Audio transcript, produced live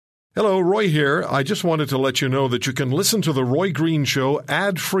Hello, Roy here. I just wanted to let you know that you can listen to The Roy Green Show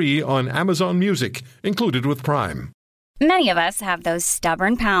ad-free on Amazon Music, included with Prime. Many of us have those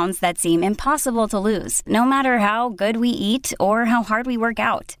stubborn pounds that seem impossible to lose, no matter how good we eat or how hard we work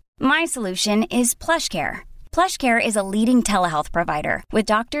out. My solution is PlushCare. PlushCare is a leading telehealth provider with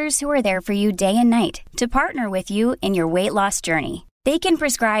doctors who are there for you day and night to partner with you in your weight loss journey. They can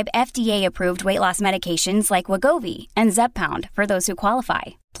prescribe FDA-approved weight loss medications like Wegovy and Zepbound for those who qualify.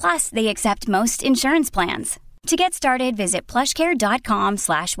 Plus, they accept most insurance plans. To get started, visit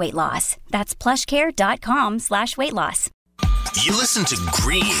plushcare.com/weight loss. That's plushcare.com/weight loss. You listen to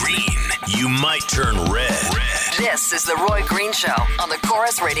Green, you might turn red. This is the Roy Green Show on the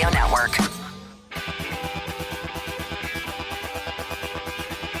Chorus Radio Network.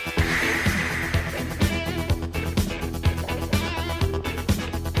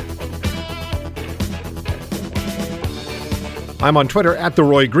 I'm on Twitter at The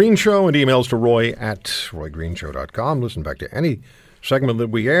Roy Green Show and emails to roy at roygreenshow.com. Listen back to any segment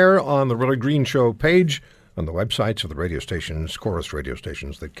that we air on the Roy Green Show page on the websites of the radio stations, Chorus radio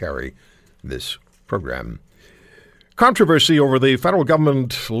stations that carry this program. Controversy over the federal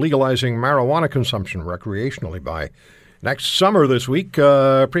government legalizing marijuana consumption recreationally by next summer this week.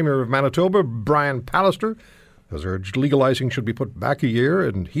 Premier of Manitoba, Brian Pallister, has urged legalizing should be put back a year,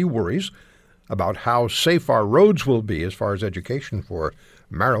 and he worries about how safe our roads will be as far as education for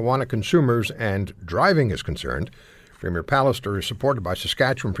marijuana consumers and driving is concerned. Premier Pallister is supported by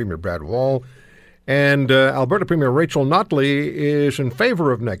Saskatchewan Premier Brad Wall, and Alberta Premier Rachel Notley is in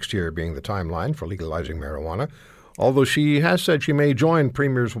favor of next year being the timeline for legalizing marijuana, although she has said she may join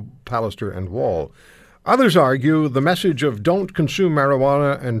Premiers Pallister and Wall. Others argue the message of don't consume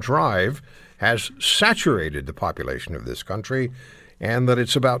marijuana and drive has saturated the population of this country, and that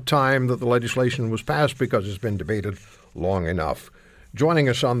it's about time that the legislation was passed because it's been debated long enough. Joining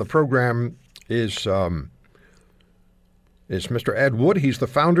us on the program is Mr. Ed Wood. He's the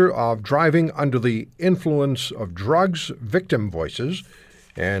founder of Driving Under the Influence of Drugs Victim Voices,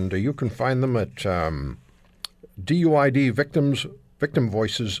 and you can find them at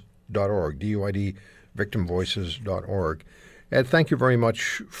DUIDvictimvoices.org, DUIDvictimvoices.org. Ed, thank you very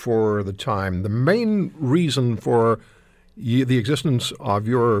much for the time. The main reason for the existence of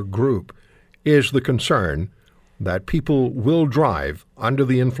your group is the concern that people will drive under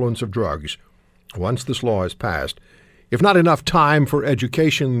the influence of drugs once this law is passed, if not enough time for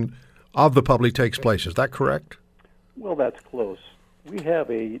education of the public takes place. Is that correct? Well, that's close. We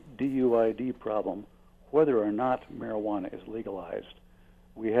have a DUID problem whether or not marijuana is legalized.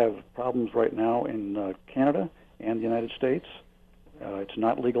 We have problems right now in Canada and the United States. It's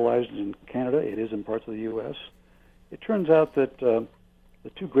not legalized in Canada. It is in parts of the U.S. It turns out that the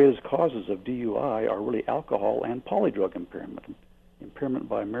two greatest causes of DUI are really alcohol and polydrug impairment. Impairment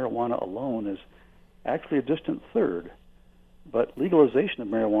by marijuana alone is actually a distant third. But legalization of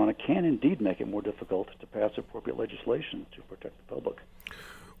marijuana can indeed make it more difficult to pass appropriate legislation to protect the public.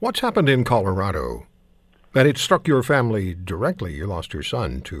 What's happened in Colorado? And it struck your family directly. You lost your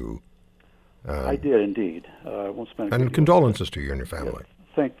son to... I did indeed. I won't spend. And condolences to you and your family.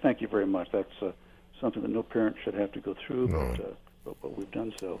 Yeah, thank you very much. That's something that no parent should have to go through, but we've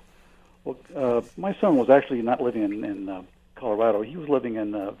done so. Well, my son was actually not living in Colorado. He was living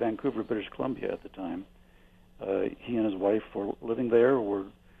in Vancouver, British Columbia at the time. He and his wife were living there, were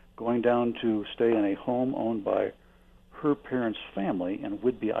going down to stay in a home owned by her parents' family in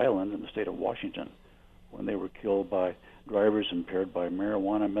Whidbey Island in the state of Washington when they were killed by drivers impaired by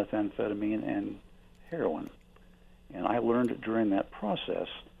marijuana, methamphetamine, and heroin. And I learned during that process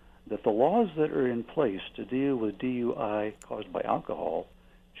that the laws that are in place to deal with DUI caused by alcohol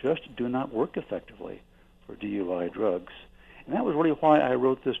just do not work effectively for DUI drugs. And that was really why I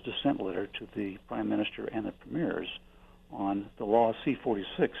wrote this dissent letter to the Prime Minister and the Premiers on the law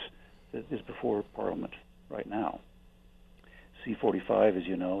C-46 that is before Parliament right now. C-45, as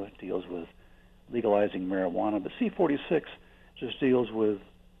you know, it deals with legalizing marijuana, but C-46 just deals with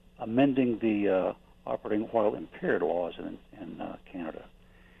amending the operating while impaired laws in Canada.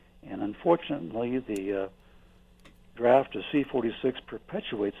 And unfortunately, the draft of C-46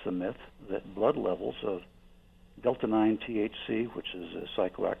 perpetuates the myth that blood levels of delta-9 THC, which is a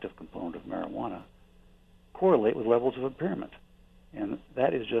psychoactive component of marijuana, correlate with levels of impairment. And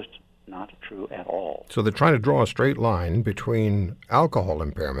that is just not true at all. So they're trying to draw a straight line between alcohol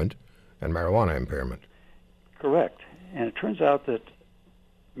impairment and marijuana impairment. Correct. And it turns out that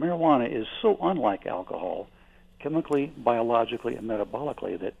marijuana is so unlike alcohol, chemically, biologically, and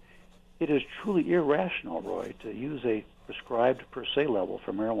metabolically, that it is truly irrational, Roy, to use a prescribed per se level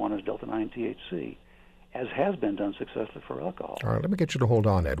for marijuana's delta-9 THC as has been done successfully for alcohol. All right, let me get you to hold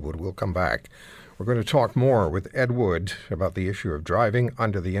on, Ed Wood. We'll come back. We're going to talk more with Ed Wood about the issue of driving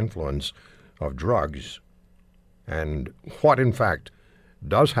under the influence of drugs and what, in fact,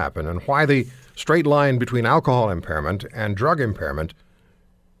 does happen and why the straight line between alcohol impairment and drug impairment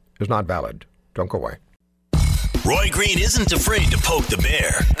is not valid. Don't go away. Roy Green isn't afraid to poke the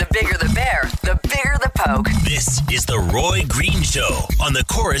bear. The bigger the bear, the bigger the poke. This is the Roy Green Show on the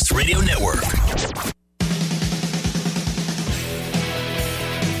Chorus Radio Network.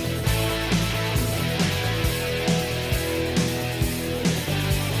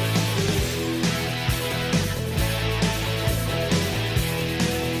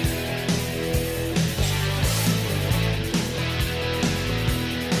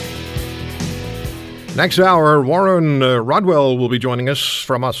 Next hour, Warren Rodwell will be joining us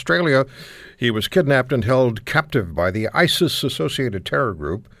from Australia. He was kidnapped and held captive by the ISIS-associated terror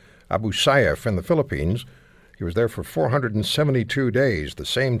group Abu Sayyaf in the Philippines. He was there for 472 days, the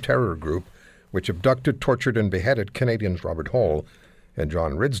same terror group which abducted, tortured, and beheaded Canadians Robert Hall and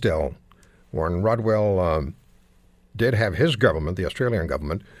John Ridsdale. Warren Rodwell did have his government, the Australian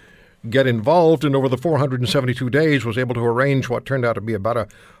government, get involved, and over the 472 days was able to arrange what turned out to be about a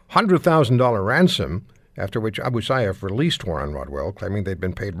 $100,000 ransom, after which Abu Sayyaf released Warren Rodwell, claiming they'd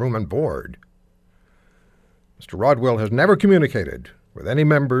been paid room and board. Mr. Rodwell has never communicated with any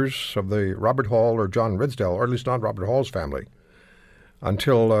members of the Robert Hall or John Ridsdale, or at least not Robert Hall's family,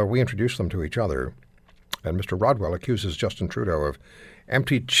 until we introduced them to each other. And Mr. Rodwell accuses Justin Trudeau of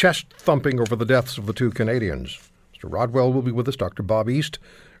empty chest-thumping over the deaths of the two Canadians. Mr. Rodwell will be with us. Dr. Bob East,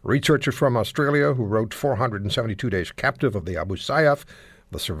 researcher from Australia who wrote 472 Days Captive of the Abu Sayyaf,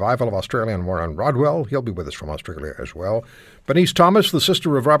 The Survival of Australian Warren Rodwell. He'll be with us from Australia as well. Bernice Thomas, the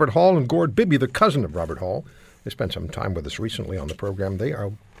sister of Robert Hall, and Gord Bibby, the cousin of Robert Hall. They spent some time with us recently on the program. They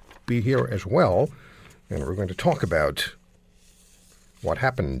will be here as well, and we're going to talk about what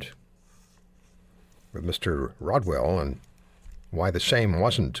happened with Mr. Rodwell and why the same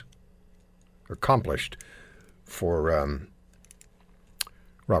wasn't accomplished for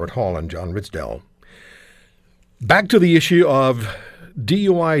Robert Hall and John Ridsdale. Back to the issue of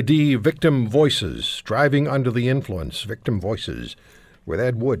DUID Victim Voices, Driving Under the Influence, Victim Voices, with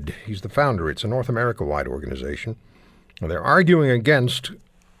Ed Wood. He's the founder. It's a North America-wide organization. And they're arguing against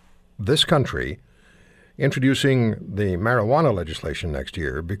this country introducing the marijuana legislation next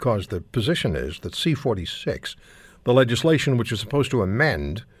year because the position is that C-46, the legislation which is supposed to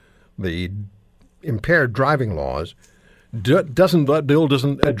amend the impaired driving laws, that bill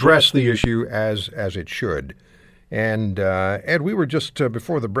doesn't address the issue as it should. And Ed, we were just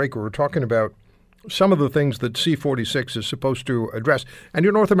before the break, we were talking about some of the things that C-46 is supposed to address. And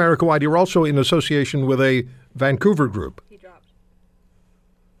you're North America-wide. You're also in association with a Vancouver group.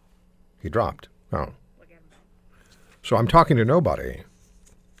 He dropped. Oh. So I'm talking to nobody.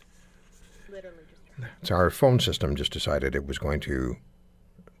 Literally just dropped. So our phone system just decided it was going to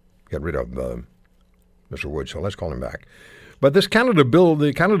get rid of Mr. Wood. So let's call him back. But this Canada's bill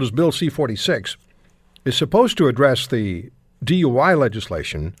C-46 is supposed to address the DUI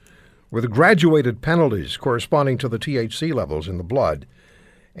legislation with graduated penalties corresponding to the THC levels in the blood.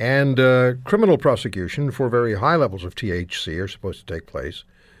 And criminal prosecution for very high levels of THC are supposed to take place.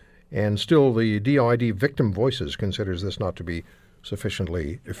 And still the DUID Victim Voices considers this not to be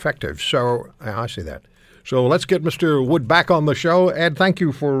sufficiently effective. So I see that. So let's get Mr. Wood back on the show. Ed, thank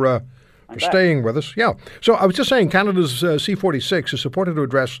you for staying with us. Yeah. So I was just saying Canada's C-46 is supposed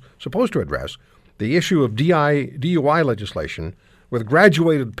to address the issue of DUI legislation with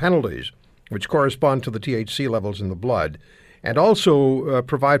graduated penalties, which correspond to the THC levels in the blood, and also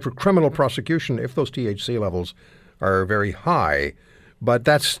provide for criminal prosecution if those THC levels are very high. But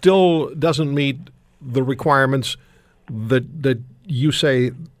that still doesn't meet the requirements that you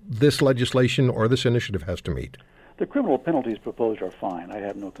say this legislation or this initiative has to meet. The criminal penalties proposed are fine. I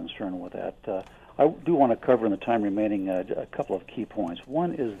have no concern with that. I do want to cover in the time remaining a couple of key points.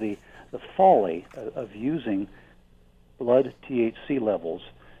 One is the folly of using blood THC levels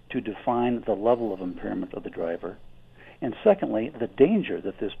to define the level of impairment of the driver. And secondly, the danger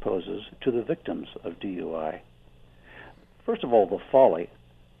that this poses to the victims of DUI. First of all, the folly.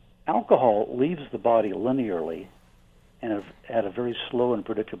 Alcohol leaves the body linearly and at a very slow and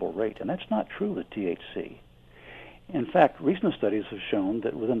predictable rate, and that's not true with THC. In fact, recent studies have shown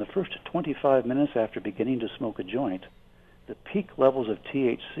that within the first 25 minutes after beginning to smoke a joint, the peak levels of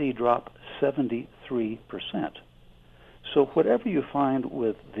THC drop 73%. So whatever you find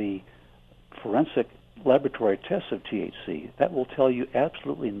with the forensic laboratory tests of THC, that will tell you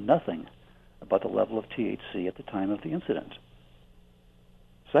absolutely nothing about the level of THC at the time of the incident.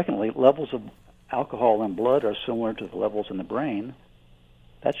 Secondly, levels of alcohol in blood are similar to the levels in the brain.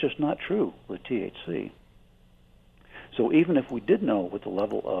 That's just not true with THC. So even if we did know what the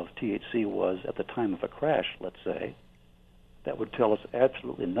level of THC was at the time of a crash, let's say, that would tell us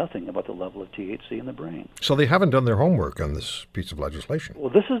absolutely nothing about the level of THC in the brain. So they haven't done their homework on this piece of legislation. Well,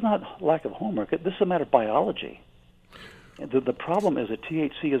 this is not lack of homework. This is a matter of biology. The problem is that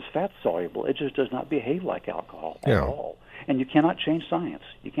THC is fat-soluble. It just does not behave like alcohol at all. And you cannot change science.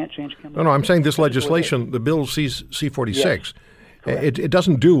 You can't change chemistry. No, I'm saying this legislation, the bill C-46, Yes. it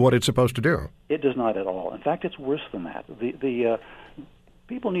doesn't do what it's supposed to do. It does not at all. In fact, it's worse than that. The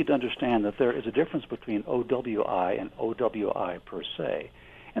people need to understand that there is a difference between OWI and OWI per se,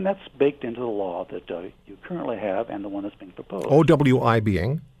 and that's baked into the law that you currently have and the one that's being proposed. OWI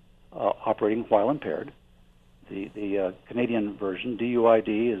being? Operating while impaired. The Canadian version,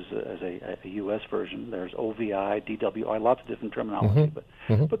 DUID, is a U.S. version. There's OVI, DWI, lots of different terminology.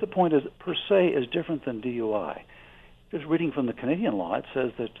 But the point is, per se is different than DUI. Just reading from the Canadian law, it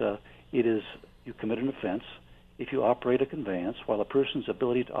says that it is you commit an offense if you operate a conveyance while a person's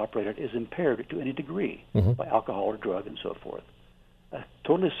ability to operate it is impaired to any degree by alcohol or drug and so forth. A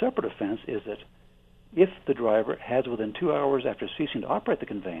totally separate offense is that if the driver has within 2 hours after ceasing to operate the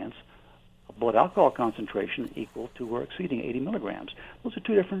conveyance a blood alcohol concentration equal to or exceeding 80 milligrams. Those are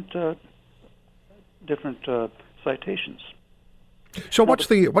two different citations. So Now, what's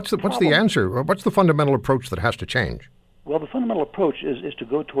the problem- answer? What's the fundamental approach that has to change? Well, the fundamental approach is to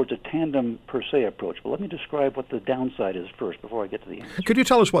go towards a tandem per se approach. But let me describe what the downside is first before I get to the answer. Could you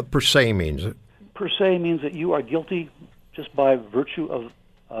tell us what per se means? Per se means that you are guilty just by virtue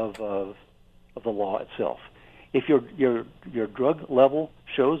of the law itself. If your drug level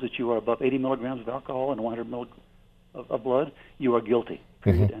shows that you are above 80 milligrams of alcohol and 100 ml of blood, you are guilty.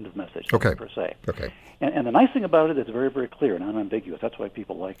 Period. End of message. Okay. Per se. Okay. And the nice thing about it is very, very clear and unambiguous. That's why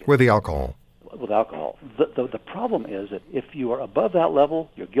people like it. With the alcohol. With alcohol. The problem is that if you are above that level,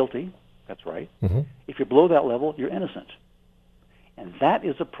 you're guilty. That's right. If you're below that level, you're innocent. And that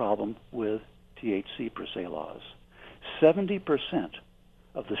is a problem with THC per se laws. 70%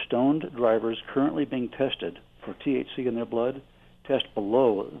 of the stoned drivers currently being tested for THC in their blood test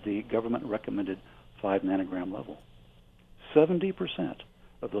below the government-recommended 5 nanogram level. 70%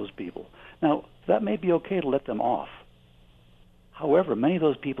 of those people. Now, that may be okay to let them off. However, many of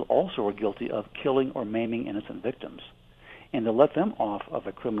those people also are guilty of killing or maiming innocent victims. And to let them off of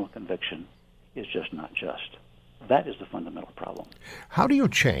a criminal conviction is just not just. That is the fundamental problem. How do you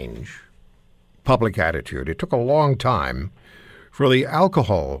change public attitude? It took a long time for the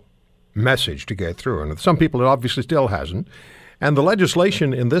alcohol message to get through, and some people it obviously still hasn't. And the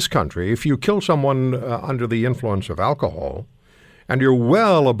legislation in this country, if you kill someone under the influence of alcohol, and you're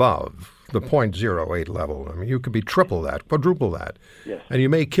well above the 0.08 level, I mean, you could be triple that, quadruple that, Yes. and you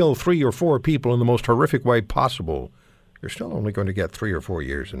may kill 3 or 4 people in the most horrific way possible, you're still only going to get 3 or 4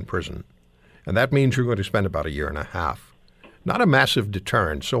 years in prison. And that means you're going to spend about 1.5 years. Not a massive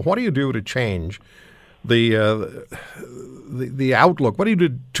deterrent. So what do you do to change the outlook? What do you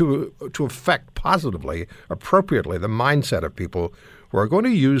do to affect positively, appropriately, the mindset of people who are going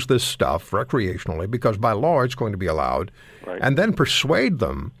to use this stuff recreationally because by law it's going to be allowed, Right. and then persuade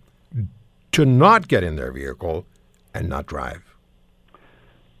them to not get in their vehicle and not drive?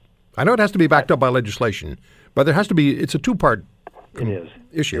 I know it has to be backed up by legislation, but there has to be. It's a two-part It is.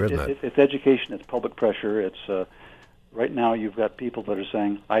 issue, isn't it? It's education. It's public pressure. It's right now you've got people that are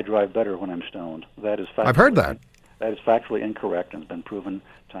saying, I drive better when I'm stoned. That is factually, I've heard that. That is factually incorrect and has been proven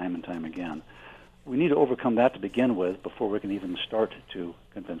time and time again. We need to overcome that to begin with before we can even start to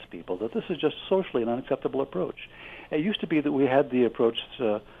convince people that this is just socially an unacceptable approach. It used to be that we had the approach,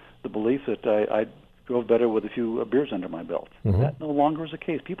 the belief that I drove better with a few beers under my belt. That no longer is the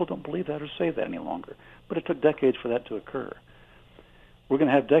case. People don't believe that or say that any longer. But it took decades for that to occur. We're going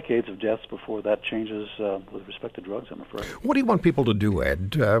to have decades of deaths before that changes with respect to drugs, I'm afraid. What do you want people to do,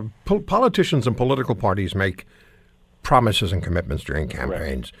 Ed? Politicians and political parties make promises and commitments during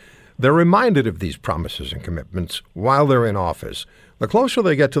campaigns. They're reminded of these promises and commitments while they're in office. The closer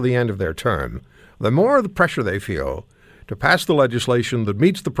they get to the end of their term, the more the pressure they feel to pass the legislation that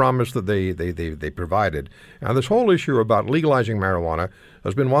meets the promise that they provided. Now, this whole issue about legalizing marijuana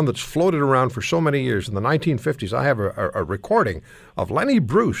has been one that's floated around for so many years. In the 1950s, I have a recording of Lenny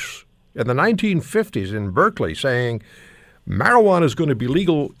Bruce in the 1950s in Berkeley saying, marijuana is going to be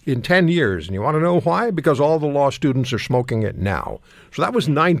legal in 10 years. And you want to know why? Because all the law students are smoking it now. So that was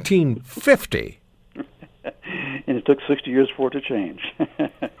 1950. And it took 60 years for it to change.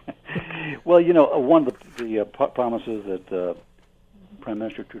 Well, you know, one of the promises that Prime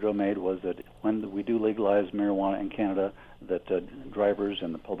Minister Trudeau made was that when we do legalize marijuana in Canada, that drivers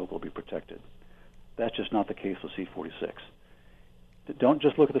and the public will be protected. That's just not the case with C46. Don't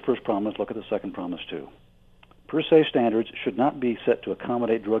just look at the first promise, look at the second promise too. Per se standards should not be set to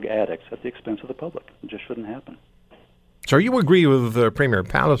accommodate drug addicts at the expense of the public. It just shouldn't happen. So you agree with Premier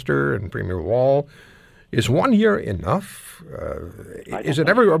Pallister and Premier Wall? Is 1 year enough? Are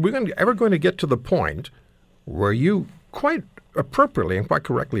we ever going to get to the point where you quite appropriately and quite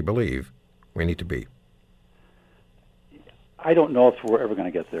correctly believe we need to be? I don't know if we're ever going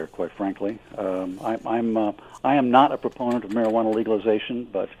to get there, quite frankly. I am not a proponent of marijuana legalization,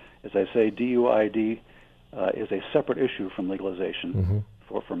 but as I say, DUID is a separate issue from legalization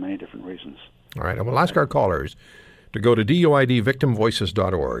for many different reasons. All right, and we'll ask our callers to go to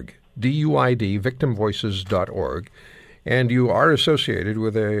DUIDVictimVoices.org, DUIDVictimVoices.org, and you are associated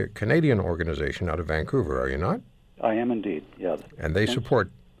with a Canadian organization out of Vancouver, are you not? I am indeed, yeah. And they support...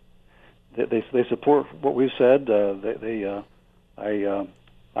 They support what we've said. I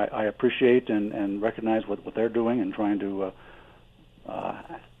appreciate and recognize what they're doing and trying to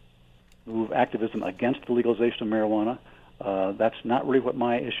move activism against the legalization of marijuana. That's not really what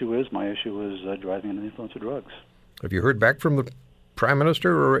my issue is. My issue is driving under the influence of drugs. Have you heard back from the Prime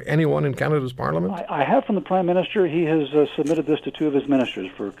Minister or anyone in Canada's Parliament? I have from the Prime Minister. He has submitted this to two of his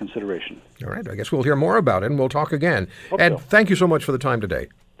ministers for consideration. All right. I guess we'll hear more about it and we'll talk again. Ed, Thank you so much for the time today.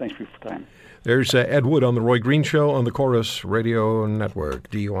 Thanks for your time. There's Ed Wood on The Roy Green Show on the Chorus Radio Network,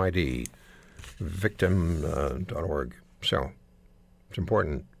 DUID, victim.org. So it's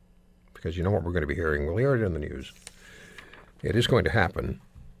important because you know what we're going to be hearing. We'll hear it in the news. It is going to happen.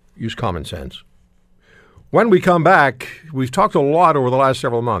 Use common sense. When we come back, we've talked a lot over the last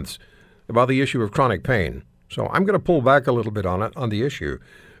several months about the issue of chronic pain. So I'm going to pull back a little bit on it, on the issue,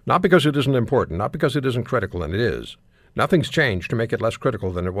 not because it isn't important, not because it isn't critical, and it is. Nothing's changed to make it less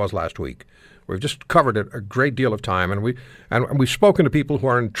critical than it was last week. We've just covered it a great deal of time, and we've spoken to people who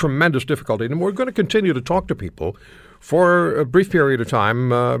are in tremendous difficulty, and we're going to continue to talk to people for a brief period of time,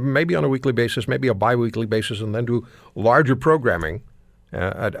 maybe on a weekly basis, maybe a bi-weekly basis, and then do larger programming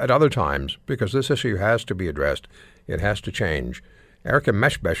at other times, because this issue has to be addressed. It has to change. Erica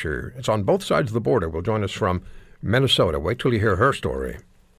Meshbesher, it's on both sides of the border, will join us from Minnesota. Wait till you hear her story.